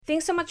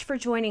Thanks so much for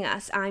joining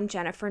us. I'm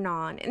Jennifer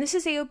Nahn, and this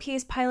is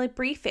AOPA's pilot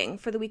briefing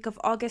for the week of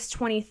August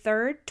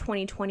 23rd,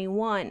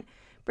 2021,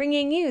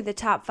 bringing you the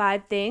top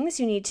 5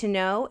 things you need to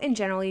know in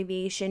general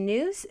aviation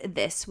news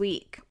this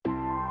week.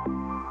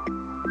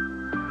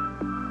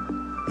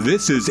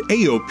 This is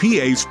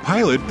AOPA's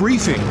pilot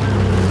briefing.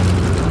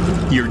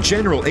 Your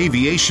general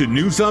aviation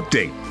news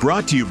update,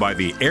 brought to you by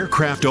the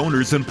Aircraft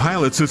Owners and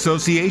Pilots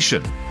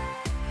Association.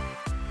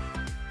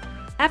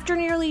 After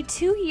nearly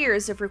 2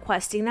 years of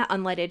requesting that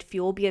unleaded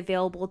fuel be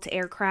available to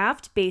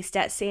aircraft based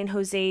at San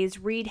Jose's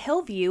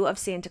Reed-Hillview of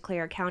Santa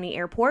Clara County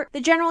Airport,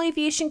 the general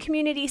aviation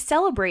community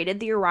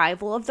celebrated the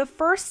arrival of the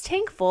first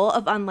tankful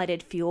of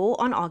unleaded fuel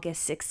on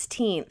August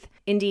 16th.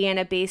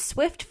 Indiana-based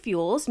Swift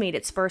Fuels made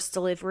its first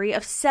delivery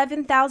of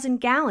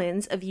 7,000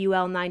 gallons of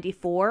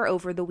UL-94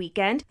 over the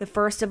weekend, the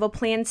first of a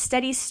planned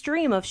steady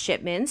stream of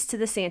shipments to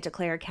the Santa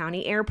Clara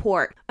County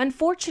Airport.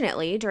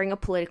 Unfortunately, during a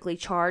politically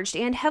charged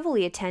and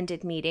heavily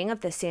attended meeting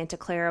of the Santa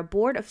Clara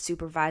Board of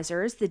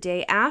Supervisors the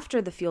day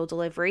after the fuel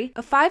delivery,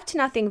 a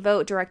 5-0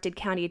 vote directed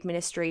county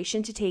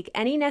administration to take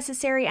any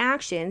necessary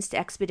actions to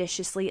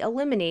expeditiously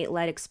eliminate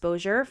lead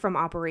exposure from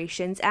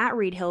operations at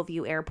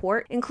Reed-Hillview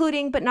Airport,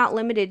 including but not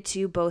limited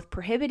to both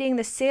prohibiting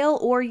the sale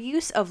or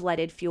use of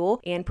leaded fuel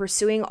and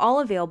pursuing all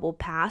available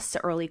paths to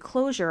early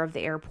closure of the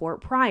airport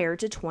prior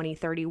to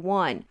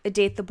 2031, a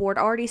date the board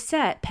already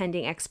set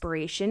pending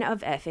expiration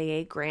of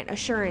FAA grant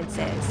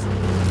assurances.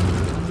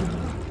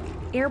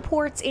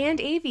 Airports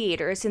and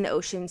aviators in the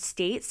Ocean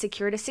State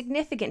secured a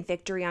significant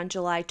victory on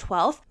July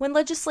 12th when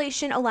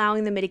legislation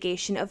allowing the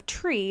mitigation of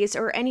trees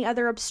or any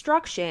other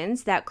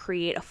obstructions that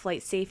create a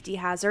flight safety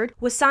hazard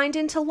was signed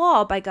into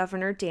law by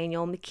Governor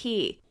Daniel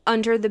McKee.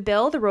 Under the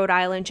bill, the Rhode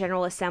Island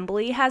General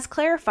Assembly has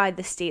clarified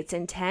the state's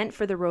intent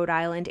for the Rhode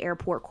Island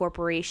Airport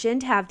Corporation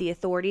to have the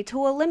authority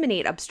to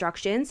eliminate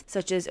obstructions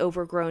such as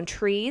overgrown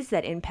trees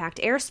that impact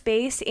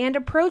airspace and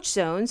approach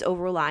zones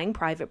overlying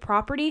private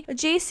property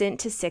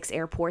adjacent to 6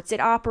 airports it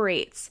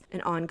operates.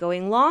 An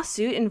ongoing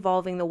lawsuit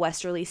involving the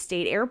Westerly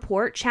State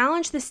Airport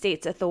challenged the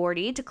state's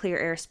authority to clear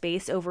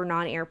airspace over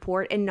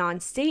non-airport and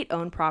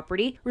non-state-owned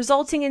property,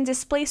 resulting in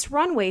displaced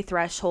runway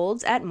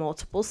thresholds at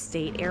multiple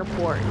state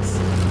airports.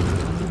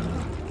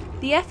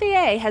 The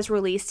FAA has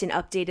released an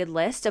updated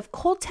list of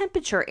cold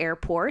temperature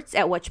airports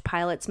at which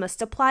pilots must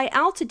apply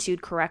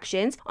altitude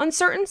corrections on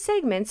certain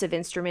segments of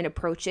instrument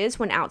approaches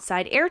when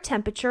outside air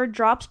temperature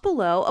drops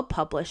below a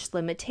published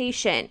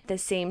limitation. At the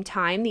same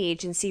time, the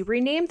agency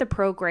renamed the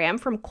program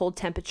from cold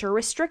temperature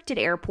restricted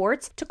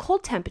airports to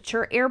cold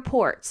temperature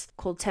airports.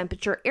 Cold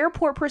temperature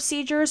airport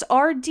procedures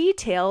are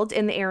detailed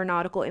in the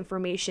Aeronautical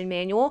Information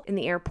Manual, and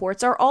the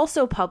airports are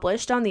also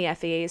published on the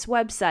FAA's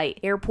website.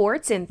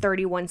 Airports in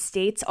 31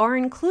 states are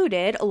included,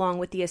 along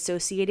with the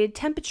associated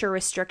temperature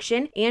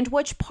restriction and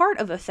which part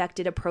of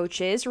affected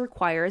approaches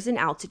requires an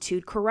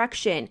altitude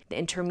correction, the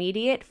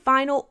intermediate,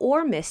 final,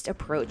 or missed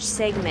approach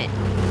segment.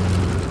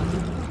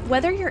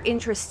 Whether you're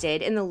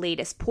interested in the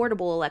latest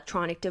portable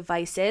electronic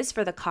devices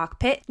for the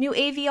cockpit, new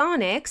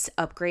avionics,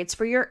 upgrades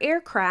for your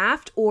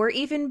aircraft, or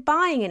even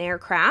buying an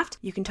aircraft,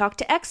 you can talk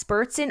to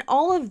experts in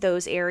all of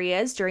those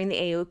areas during the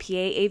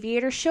AOPA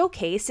Aviator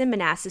Showcase in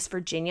Manassas,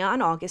 Virginia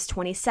on August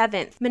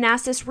 27th.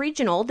 Manassas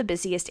Regional, the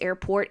busiest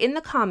airport in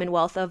the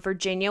Commonwealth of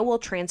Virginia, will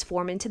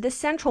transform into the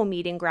central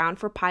meeting ground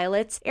for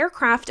pilots,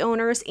 aircraft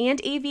owners, and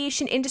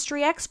aviation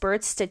industry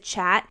experts to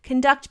chat,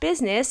 conduct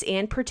business,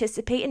 and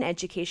participate in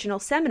educational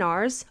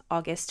seminars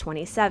August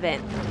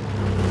 27th.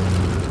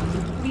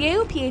 The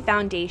AOPA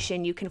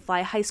Foundation You Can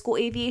Fly High School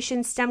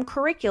Aviation STEM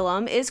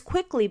curriculum is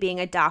quickly being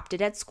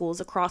adopted at schools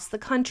across the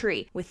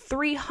country, with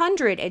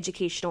 300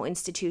 educational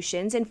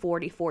institutions in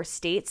 44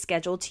 states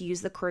scheduled to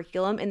use the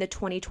curriculum in the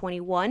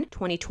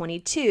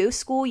 2021-2022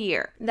 school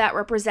year. That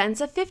represents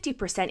a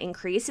 50%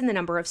 increase in the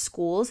number of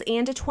schools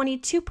and a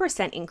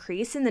 22%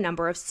 increase in the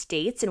number of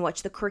states in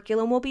which the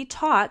curriculum will be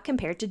taught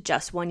compared to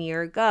just 1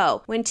 year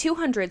ago, when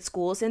 200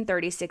 schools in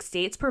 36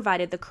 states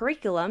provided the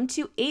curriculum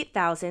to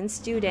 8,000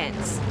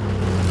 students.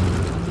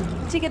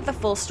 To get the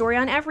full story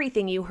on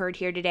everything you heard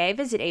here today,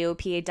 visit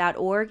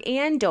AOPA.org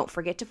and don't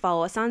forget to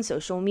follow us on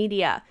social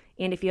media.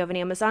 And if you have an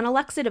Amazon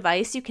Alexa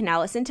device, you can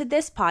now listen to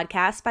this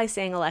podcast by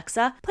saying,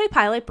 "Alexa, play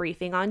Pilot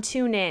Briefing on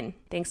TuneIn."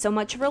 Thanks so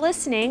much for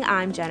listening.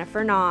 I'm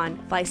Jennifer Nahn.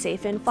 Fly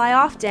safe and fly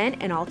often,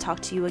 and I'll talk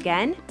to you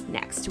again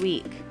next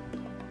week.